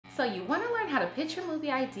So you want to learn how to pitch your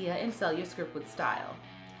movie idea and sell your script with style?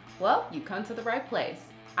 Well, you come to the right place.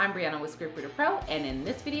 I'm Brianna with Script Reader Pro, and in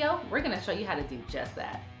this video, we're going to show you how to do just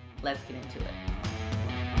that. Let's get into it.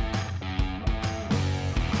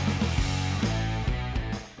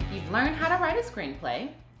 You've learned how to write a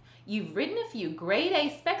screenplay. You've written a few grade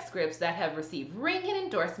A spec scripts that have received ringing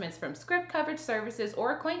endorsements from script coverage services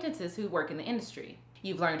or acquaintances who work in the industry.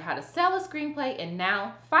 You've learned how to sell a screenplay, and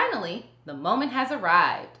now, finally, the moment has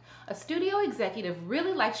arrived. A studio executive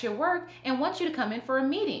really likes your work and wants you to come in for a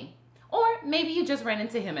meeting. Or maybe you just ran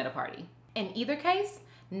into him at a party. In either case,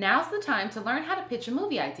 now's the time to learn how to pitch a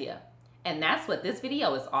movie idea. And that's what this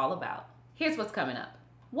video is all about. Here's what's coming up.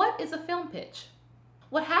 What is a film pitch?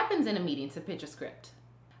 What happens in a meeting to pitch a script?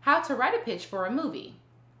 How to write a pitch for a movie.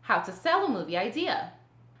 How to sell a movie idea.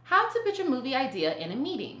 How to pitch a movie idea in a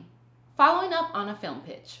meeting. Following up on a film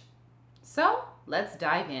pitch. So let's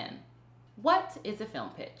dive in. What is a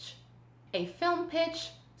film pitch? A film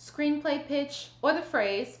pitch, screenplay pitch, or the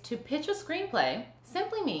phrase to pitch a screenplay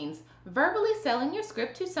simply means verbally selling your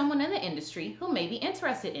script to someone in the industry who may be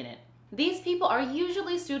interested in it. These people are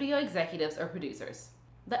usually studio executives or producers.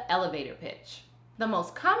 The elevator pitch. The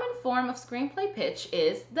most common form of screenplay pitch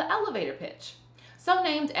is the elevator pitch, so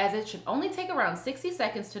named as it should only take around 60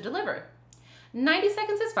 seconds to deliver. 90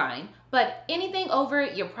 seconds is fine, but anything over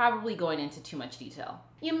it, you're probably going into too much detail.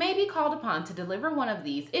 You may be called upon to deliver one of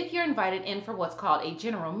these if you're invited in for what's called a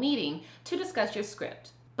general meeting to discuss your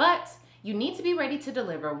script. But you need to be ready to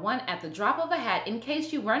deliver one at the drop of a hat in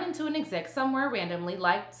case you run into an exec somewhere randomly,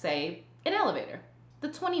 like, say, an elevator. The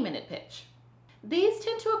 20-minute pitch. These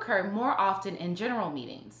tend to occur more often in general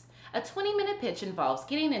meetings. A 20-minute pitch involves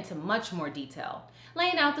getting into much more detail,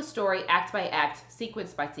 laying out the story act by act,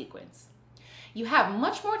 sequence by sequence. You have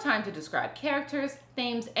much more time to describe characters,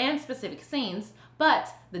 themes, and specific scenes, but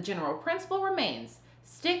the general principle remains: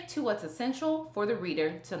 stick to what's essential for the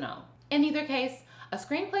reader to know. In either case, a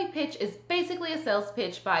screenplay pitch is basically a sales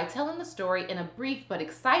pitch by telling the story in a brief but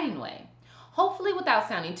exciting way, hopefully without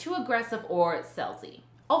sounding too aggressive or salesy.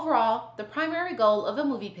 Overall, the primary goal of a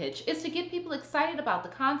movie pitch is to get people excited about the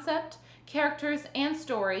concept, characters, and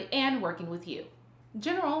story, and working with you.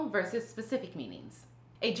 General versus specific meanings.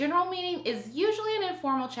 A general meeting is usually an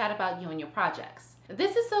informal chat about you and your projects.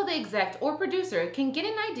 This is so the exec or producer can get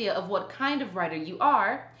an idea of what kind of writer you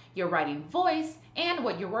are, your writing voice, and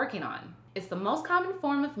what you're working on. It's the most common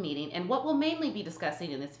form of meeting and what we'll mainly be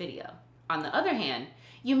discussing in this video. On the other hand,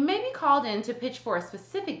 you may be called in to pitch for a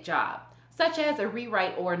specific job, such as a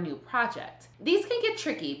rewrite or a new project. These can get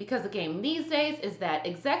tricky because the game these days is that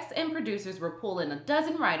execs and producers will pull in a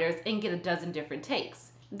dozen writers and get a dozen different takes.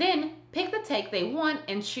 Then pick the take they want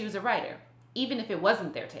and choose a writer, even if it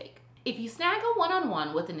wasn't their take. If you snag a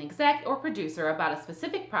one-on-one with an exec or producer about a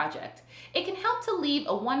specific project, it can help to leave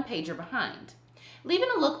a one-pager behind. Leaving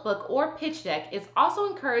a lookbook or pitch deck is also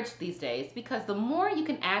encouraged these days because the more you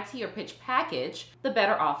can add to your pitch package, the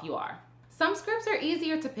better off you are. Some scripts are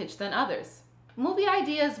easier to pitch than others. Movie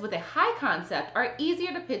ideas with a high concept are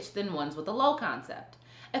easier to pitch than ones with a low concept.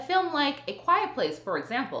 A film like A Quiet Place, for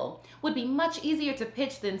example, would be much easier to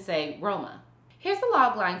pitch than, say, Roma. Here's the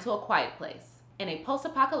logline to A Quiet Place. In a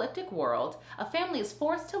post-apocalyptic world, a family is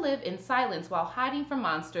forced to live in silence while hiding from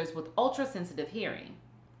monsters with ultra-sensitive hearing.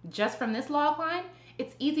 Just from this logline,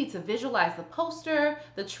 it's easy to visualize the poster,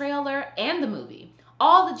 the trailer, and the movie.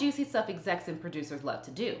 All the juicy stuff execs and producers love to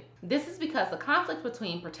do. This is because the conflict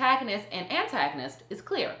between protagonist and antagonist is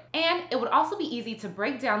clear, and it would also be easy to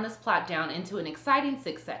break down this plot down into an exciting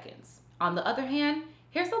 6 seconds. On the other hand,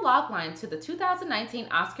 here's the logline to the 2019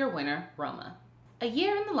 Oscar winner, Roma. A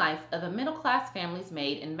year in the life of a middle-class family's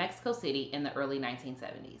maid in Mexico City in the early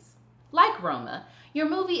 1970s. Like Roma, your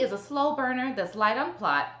movie is a slow burner that's light on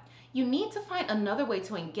plot. You need to find another way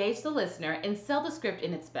to engage the listener and sell the script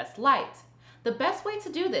in its best light. The best way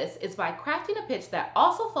to do this is by crafting a pitch that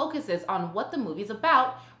also focuses on what the movie's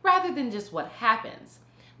about rather than just what happens.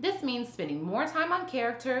 This means spending more time on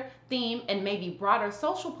character, theme, and maybe broader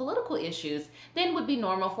social political issues than would be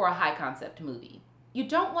normal for a high-concept movie. You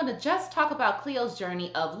don't want to just talk about Cleo's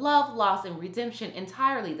journey of love, loss, and redemption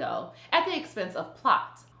entirely, though, at the expense of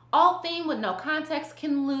plot. All theme with no context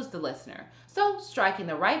can lose the listener, so striking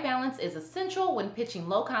the right balance is essential when pitching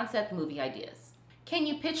low-concept movie ideas. Can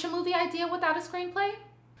you pitch a movie idea without a screenplay?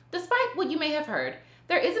 Despite what you may have heard,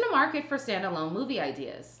 there isn't a market for standalone movie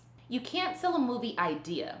ideas. You can't sell a movie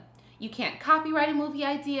idea. You can't copyright a movie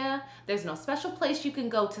idea. There's no special place you can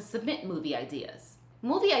go to submit movie ideas.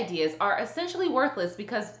 Movie ideas are essentially worthless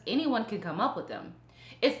because anyone can come up with them.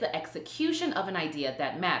 It's the execution of an idea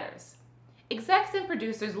that matters. Execs and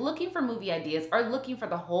producers looking for movie ideas are looking for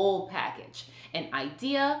the whole package: an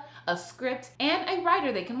idea, a script, and a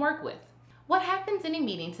writer they can work with. What happens in a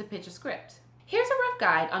meeting to pitch a script? Here's a rough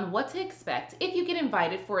guide on what to expect if you get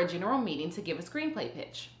invited for a general meeting to give a screenplay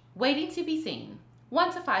pitch. Waiting to be seen,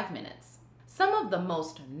 1 to 5 minutes. Some of the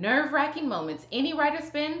most nerve-wracking moments any writer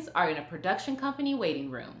spends are in a production company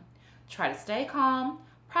waiting room. Try to stay calm,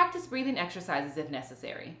 practice breathing exercises if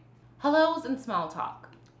necessary. Hellos and small talk,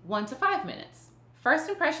 1 to 5 minutes. First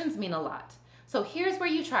impressions mean a lot, so here's where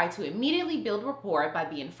you try to immediately build rapport by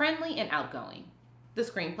being friendly and outgoing. The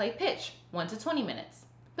screenplay pitch, 1 to 20 minutes.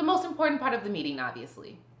 The most important part of the meeting,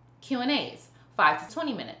 obviously. Q&As, 5 to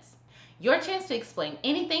 20 minutes. Your chance to explain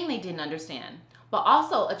anything they didn't understand, but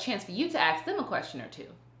also a chance for you to ask them a question or two.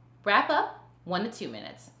 Wrap up, 1 to 2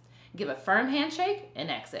 minutes. Give a firm handshake and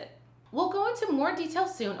exit. We'll go into more detail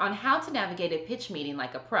soon on how to navigate a pitch meeting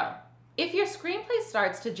like a pro. If your screenplay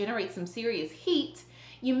starts to generate some serious heat,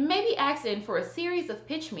 you may be asked in for a series of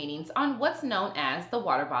pitch meetings on what's known as the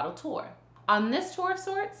water bottle tour. On this tour of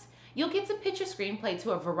sorts, you'll get to pitch a screenplay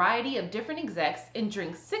to a variety of different execs and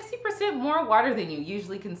drink 60% more water than you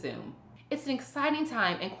usually consume. It's an exciting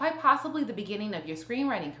time and quite possibly the beginning of your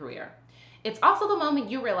screenwriting career. It's also the moment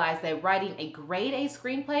you realize that writing a grade A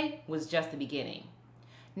screenplay was just the beginning.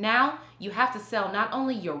 Now, you have to sell not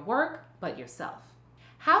only your work, but yourself.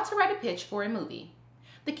 How to write a pitch for a movie.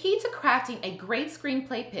 The key to crafting a great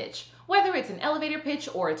screenplay pitch, whether it's an elevator pitch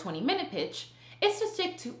or a 20-minute pitch, is to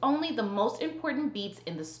stick to only the most important beats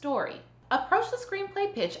in the story. Approach the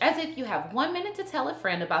screenplay pitch as if you have 1 minute to tell a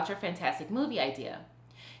friend about your fantastic movie idea.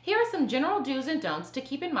 Here are some general do's and don'ts to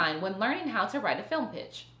keep in mind when learning how to write a film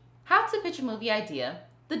pitch. How to pitch a movie idea,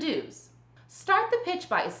 the do's. Start the pitch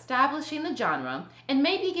by establishing the genre and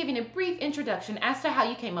maybe giving a brief introduction as to how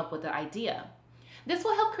you came up with the idea. This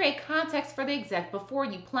will help create context for the exec before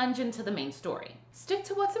you plunge into the main story. Stick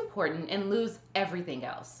to what's important and lose everything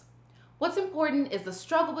else. What's important is the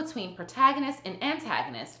struggle between protagonist and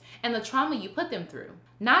antagonist and the trauma you put them through.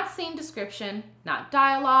 Not scene description, not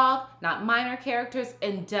dialogue, not minor characters,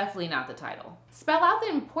 and definitely not the title. Spell out the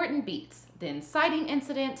important beats, the inciting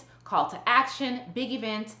incident, call to action, big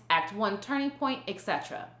event, act 1 turning point,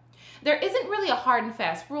 etc. There isn't really a hard and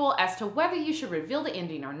fast rule as to whether you should reveal the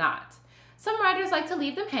ending or not. Some writers like to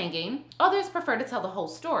leave them hanging, others prefer to tell the whole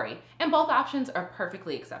story, and both options are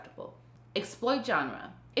perfectly acceptable. Exploit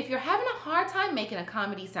genre. If you're having a hard time making a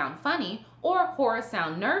comedy sound funny or horror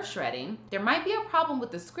sound nerve-shredding, there might be a problem with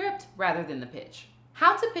the script rather than the pitch.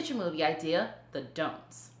 How to pitch a movie idea, the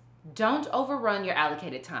don'ts. Don't overrun your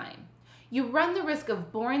allocated time. You run the risk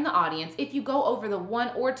of boring the audience if you go over the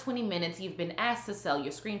 1 or 20 minutes you've been asked to sell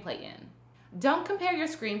your screenplay in. Don't compare your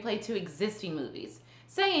screenplay to existing movies.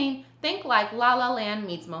 Saying, think like La La Land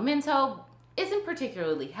meets Memento isn't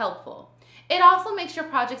particularly helpful. It also makes your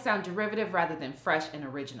project sound derivative rather than fresh and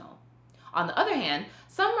original. On the other hand,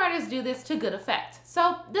 some writers do this to good effect,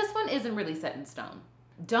 so this one isn't really set in stone.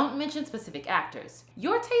 Don't mention specific actors.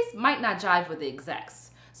 Your taste might not jive with the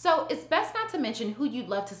execs, so it's best not to mention who you'd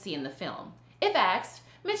love to see in the film. If asked,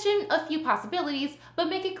 mention a few possibilities, but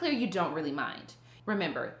make it clear you don't really mind.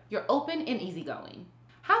 Remember, you're open and easygoing.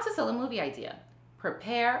 How to sell a movie idea.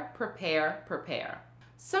 Prepare, prepare, prepare.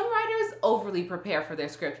 Some writers overly prepare for their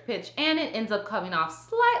script pitch and it ends up coming off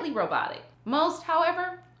slightly robotic. Most,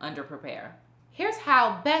 however, under-prepare. Here's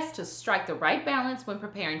how best to strike the right balance when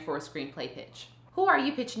preparing for a screenplay pitch. Who are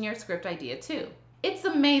you pitching your script idea to? It's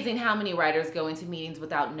amazing how many writers go into meetings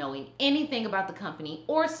without knowing anything about the company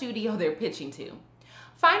or studio they're pitching to.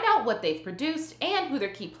 Find out what they've produced and who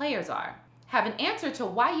their key players are. Have an answer to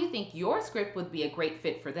why you think your script would be a great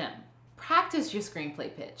fit for them. Practice your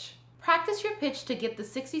screenplay pitch. Practice your pitch to get the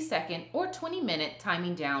 60-second or 20-minute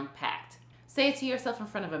timing down packed. Say it to yourself in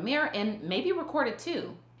front of a mirror and maybe record it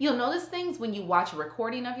too. You'll notice things when you watch a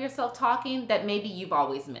recording of yourself talking that maybe you've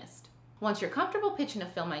always missed. Once you're comfortable pitching a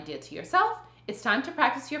film idea to yourself, it's time to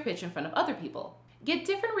practice your pitch in front of other people. Get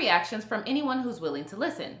different reactions from anyone who's willing to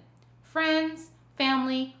listen. Friends,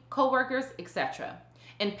 family, coworkers, etc.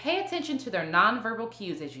 And pay attention to their nonverbal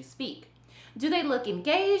cues as you speak. Do they look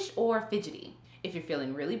engaged or fidgety? If you're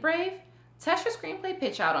feeling really brave, test your screenplay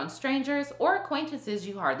pitch out on strangers or acquaintances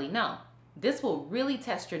you hardly know. This will really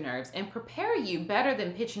test your nerves and prepare you better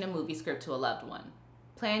than pitching a movie script to a loved one.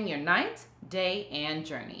 Plan your night, day, and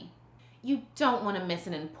journey. You don't want to miss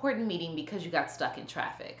an important meeting because you got stuck in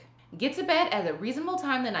traffic. Get to bed at a reasonable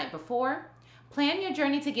time the night before, plan your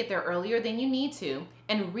journey to get there earlier than you need to,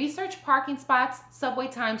 and research parking spots, subway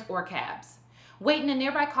times, or cabs. Wait in a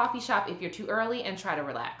nearby coffee shop if you're too early and try to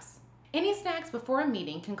relax. Any snacks before a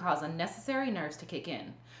meeting can cause unnecessary nerves to kick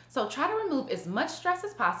in, so try to remove as much stress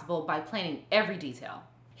as possible by planning every detail.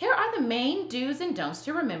 Here are the main do's and don'ts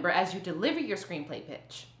to remember as you deliver your screenplay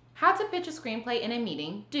pitch. How to pitch a screenplay in a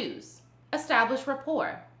meeting. Do's. Establish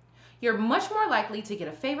rapport. You're much more likely to get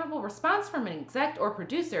a favorable response from an exec or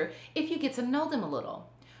producer if you get to know them a little.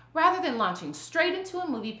 Rather than launching straight into a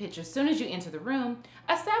movie pitch as soon as you enter the room,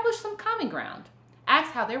 establish some common ground.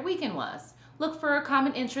 Ask how their weekend was. Look for a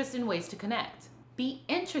common interest and ways to connect. Be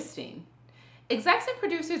interesting. Execs and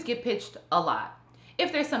producers get pitched a lot.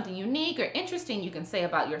 If there's something unique or interesting you can say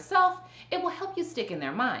about yourself, it will help you stick in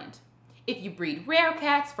their mind. If you breed rare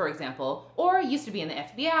cats, for example, or used to be in the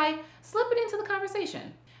FBI, slip it into the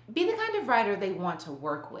conversation. Be the kind of writer they want to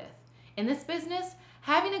work with. In this business,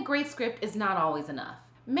 having a great script is not always enough.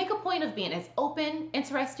 Make a point of being as open,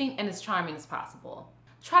 interesting, and as charming as possible.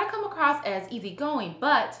 Try to come across as easygoing,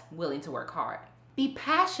 but willing to work hard. Be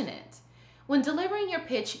passionate. When delivering your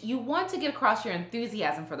pitch, you want to get across your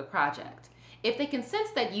enthusiasm for the project. If they can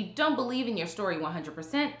sense that you don't believe in your story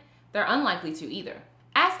 100%, they're unlikely to either.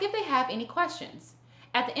 Ask if they have any questions.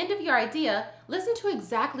 At the end of your idea, listen to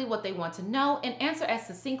exactly what they want to know and answer as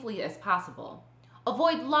succinctly as possible.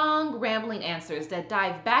 Avoid long, rambling answers that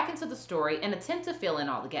dive back into the story and attempt to fill in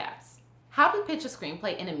all the gaps. How to pitch a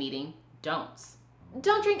screenplay in a meeting. Don'ts.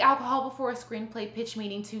 Don't drink alcohol before a screenplay pitch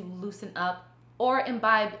meeting to loosen up or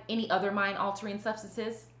imbibe any other mind-altering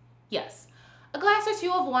substances. Yes, a glass or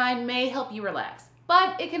two of wine may help you relax,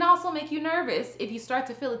 but it can also make you nervous if you start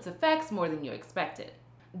to feel its effects more than you expected.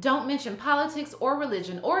 Don't mention politics or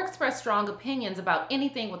religion or express strong opinions about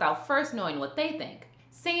anything without first knowing what they think.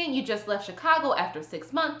 Saying you just left Chicago after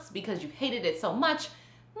 6 months because you hated it so much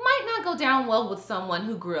might not go down well with someone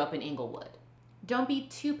who grew up in Inglewood. Don't be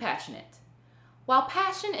too passionate. While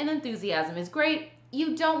passion and enthusiasm is great,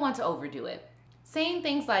 you don't want to overdo it. Saying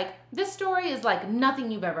things like, "This story is like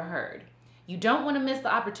nothing you've ever heard. You don't want to miss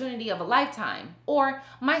the opportunity of a lifetime," or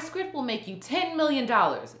 "My script will make you $10 million,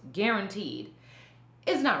 guaranteed,"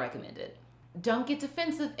 is not recommended. Don't get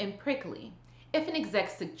defensive and prickly. If an exec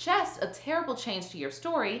suggests a terrible change to your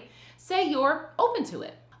story, say you're open to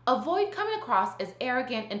it. Avoid coming across as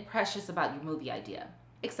arrogant and precious about your movie idea.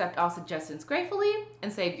 Accept all suggestions gratefully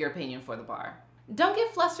and save your opinion for the bar. Don't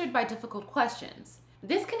get flustered by difficult questions.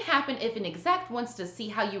 This can happen if an exec wants to see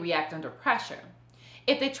how you react under pressure.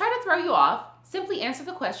 If they try to throw you off, simply answer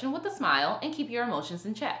the question with a smile and keep your emotions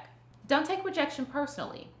in check. Don't take rejection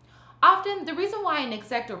personally. Often, the reason why an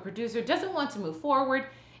exec or producer doesn't want to move forward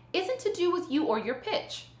isn't to do with you or your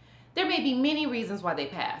pitch. There may be many reasons why they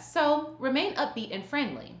pass, so remain upbeat and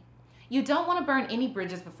friendly. You don't want to burn any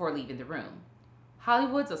bridges before leaving the room.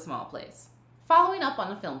 Hollywood's a small place. Following up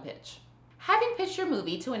on a film pitch. Having pitched your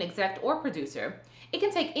movie to an exec or producer, it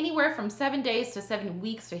can take anywhere from 7 days to 7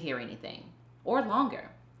 weeks to hear anything, or longer.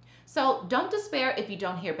 So don't despair if you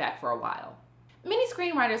don't hear back for a while. Many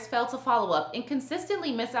screenwriters fail to follow up and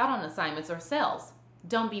consistently miss out on assignments or sales.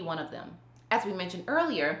 Don't be one of them. As we mentioned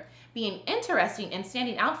earlier, being interesting and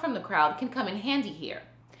standing out from the crowd can come in handy here.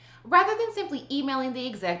 Rather than simply emailing the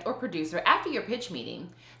exec or producer after your pitch meeting,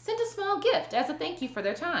 send a small gift as a thank you for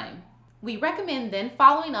their time. We recommend then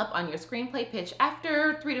following up on your screenplay pitch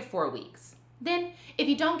after 3 to 4 weeks. Then, if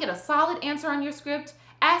you don't get a solid answer on your script,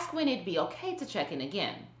 ask when it'd be okay to check in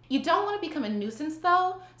again. You don't want to become a nuisance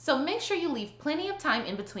though, so make sure you leave plenty of time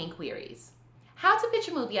in between queries. How to pitch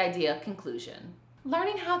a movie idea. Conclusion.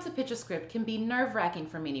 Learning how to pitch a script can be nerve-wracking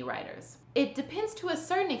for many writers. It depends to a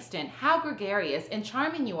certain extent how gregarious and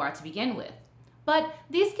charming you are to begin with. But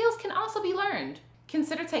these skills can also be learned.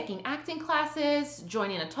 Consider taking acting classes,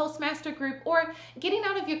 joining a Toastmaster group, or getting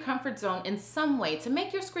out of your comfort zone in some way to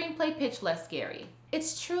make your screenplay pitch less scary.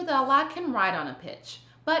 It's true that a lot can ride on a pitch,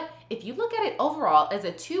 but if you look at it overall as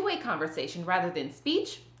a two-way conversation rather than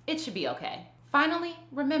speech, it should be okay. Finally,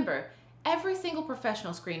 remember, every single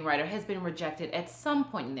professional screenwriter has been rejected at some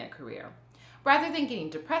point in their career. Rather than getting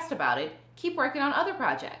depressed about it, keep working on other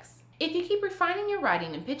projects. If you keep refining your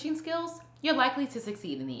writing and pitching skills, you're likely to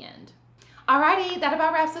succeed in the end. Alrighty, that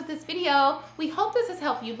about wraps up this video. We hope this has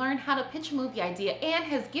helped you learn how to pitch a movie idea and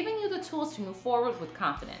has given you the tools to move forward with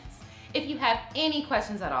confidence. If you have any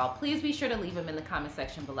questions at all, please be sure to leave them in the comment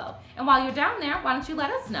section below. And while you're down there, why don't you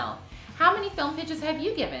let us know? How many film pitches have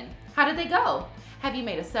you given? How did they go? Have you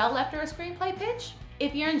made a sale after a screenplay pitch?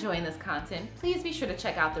 If you're enjoying this content, please be sure to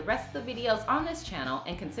check out the rest of the videos on this channel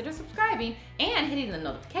and consider subscribing and hitting the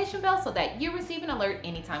notification bell so that you receive an alert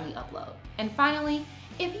anytime we upload. And finally,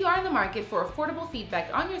 if you are in the market for affordable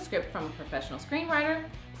feedback on your script from a professional screenwriter,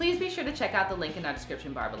 please be sure to check out the link in our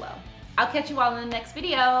description bar below. I'll catch you all in the next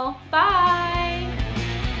video. Bye!